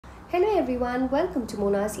Hello everyone, welcome to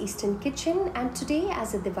monaseasternkitchen, and today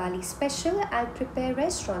as a Diwali special, I'll prepare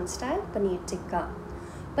restaurant style paneer tikka.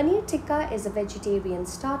 Paneer tikka is a vegetarian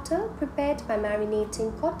starter prepared by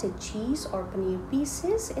marinating cottage cheese or paneer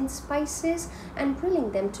pieces in spices and grilling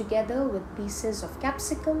them together with pieces of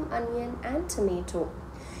capsicum, onion and tomato.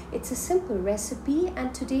 It's a simple recipe,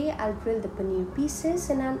 and today I'll grill the paneer pieces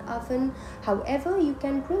in an oven. However, you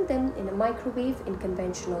can grill them in a microwave in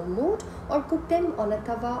conventional mode or cook them on a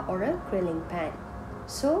tawa or a grilling pan.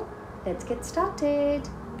 So let's get started.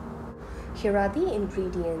 Here are the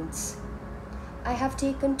ingredients. I have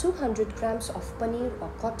taken 200 grams of paneer or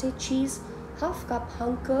cottage cheese, half cup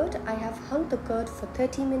hung curd. I have hung the curd for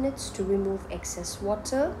 30 minutes to remove excess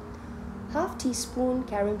water, half teaspoon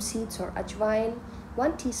carom seeds or ajwain,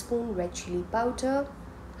 1 teaspoon red chili powder,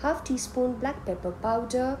 half teaspoon black pepper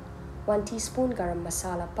powder, 1 teaspoon garam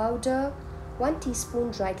masala powder, 1 teaspoon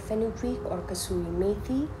dried fenugreek or kasuri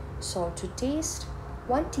methi, salt to taste,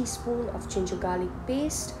 1 teaspoon of ginger garlic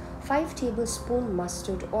paste, 5 tablespoon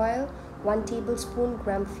mustard oil, 1 tablespoon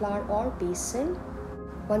gram flour or besan,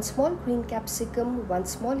 1 small green capsicum, 1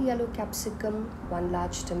 small yellow capsicum, 1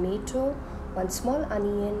 large tomato, 1 small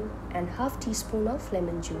onion and half teaspoon of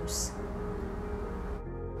lemon juice.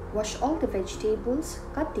 Wash all the vegetables,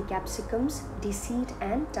 cut the capsicums, deseed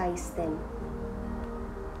and dice them.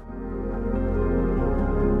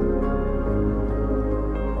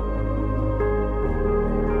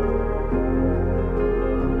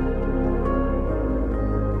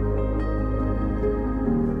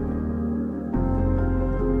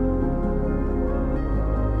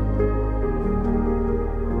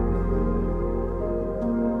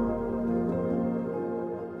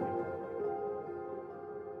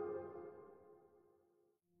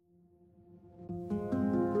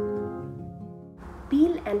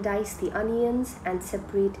 Peel and dice the onions and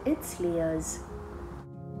separate its layers.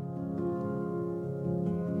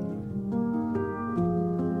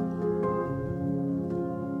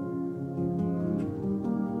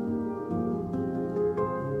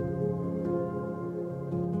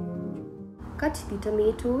 Cut the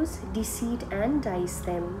tomatoes, deseed and dice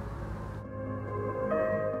them.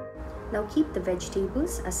 Now keep the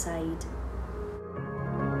vegetables aside.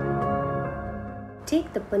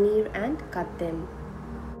 Take the paneer and cut them.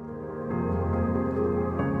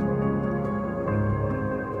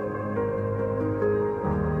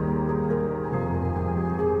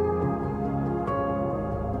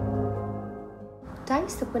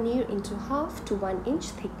 Dice the paneer into half to 1 inch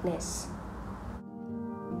thickness.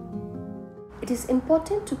 It is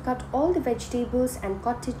important to cut all the vegetables and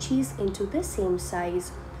cottage cheese into the same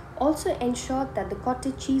size. Also ensure that the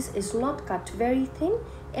cottage cheese is not cut very thin,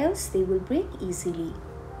 else they will break easily.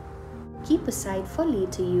 Keep aside for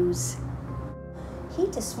later use.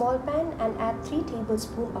 Heat a small pan and add 3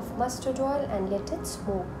 tablespoons of mustard oil and let it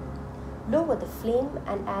smoke. Lower the flame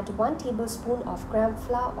and add 1 tablespoon of gram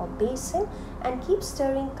flour or besan and keep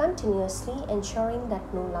stirring continuously, ensuring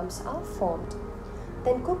that no lumps are formed.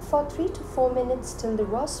 Then cook for 3 to 4 minutes till the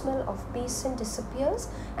raw smell of besan disappears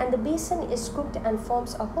and the besan is cooked and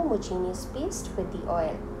forms a homogeneous paste with the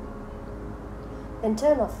oil. Then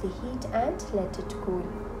turn off the heat and let it cool.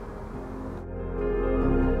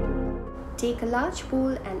 Take a large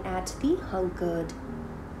bowl and add the hung curd.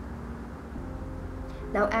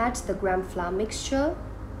 Now add the gram flour mixture,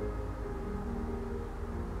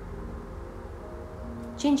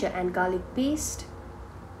 ginger and garlic paste,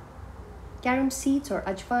 carom seeds or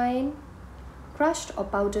ajwain, crushed or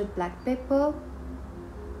powdered black pepper,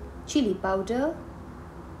 chili powder,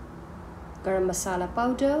 garam masala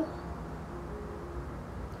powder,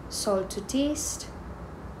 salt to taste,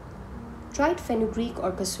 dried fenugreek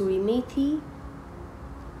or kasuri methi,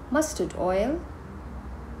 mustard oil,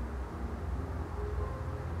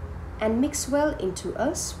 and mix well into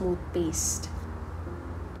a smooth paste.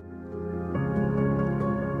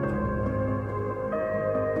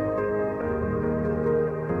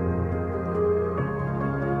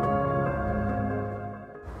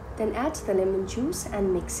 Then add the lemon juice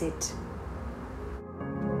and mix it.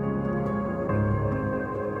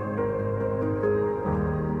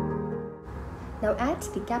 Now add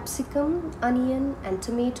the capsicum, onion and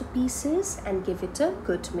tomato pieces and give it a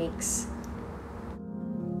good mix.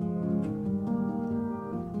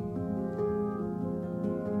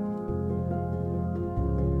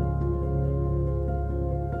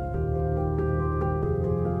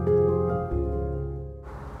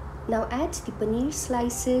 Now add the paneer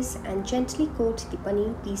slices and gently coat the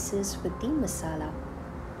paneer pieces with the masala.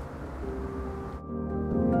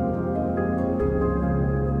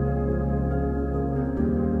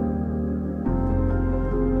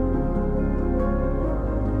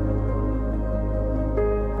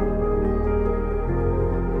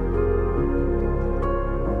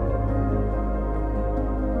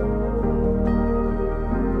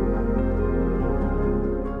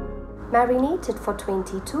 Marinate it for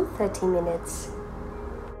 20 to 30 minutes.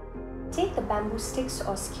 Take the bamboo sticks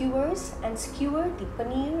or skewers and skewer the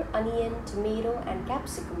paneer, onion, tomato and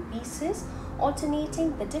capsicum pieces,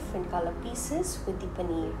 alternating the different color pieces with the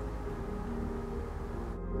paneer.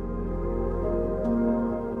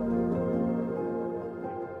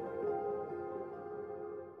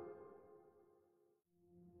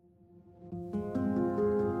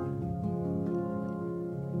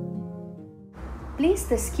 Place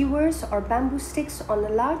the skewers or bamboo sticks on a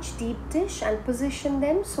large deep dish and position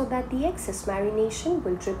them so that the excess marination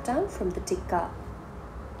will drip down from the tikka.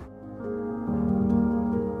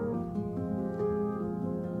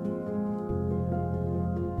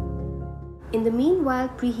 In the meanwhile,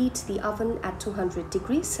 preheat the oven at 200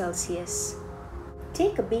 degrees Celsius.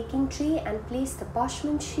 Take a baking tray and place the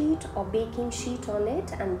parchment sheet or baking sheet on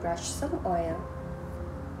it and brush some oil.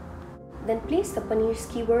 Then place the paneer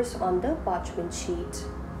skewers on the parchment sheet.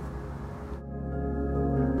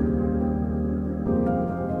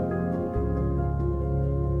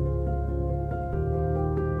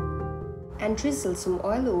 And drizzle some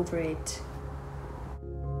oil over it.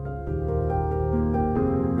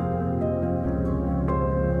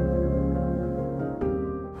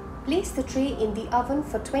 Place the tray in the oven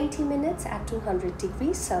for 20 minutes at 200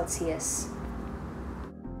 degrees Celsius.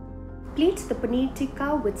 Plate the paneer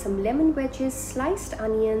tikka with some lemon wedges, sliced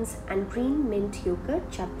onions and green mint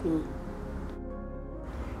yogurt chutney.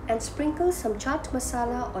 And sprinkle some chaat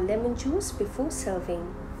masala or lemon juice before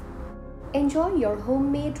serving. Enjoy your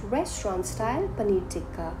homemade restaurant-style paneer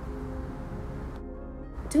tikka.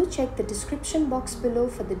 Do check the description box below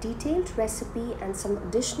for the detailed recipe and some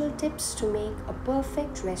additional tips to make a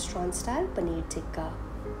perfect restaurant-style paneer tikka.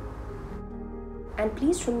 And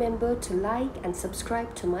please remember to like and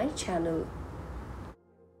subscribe to my channel.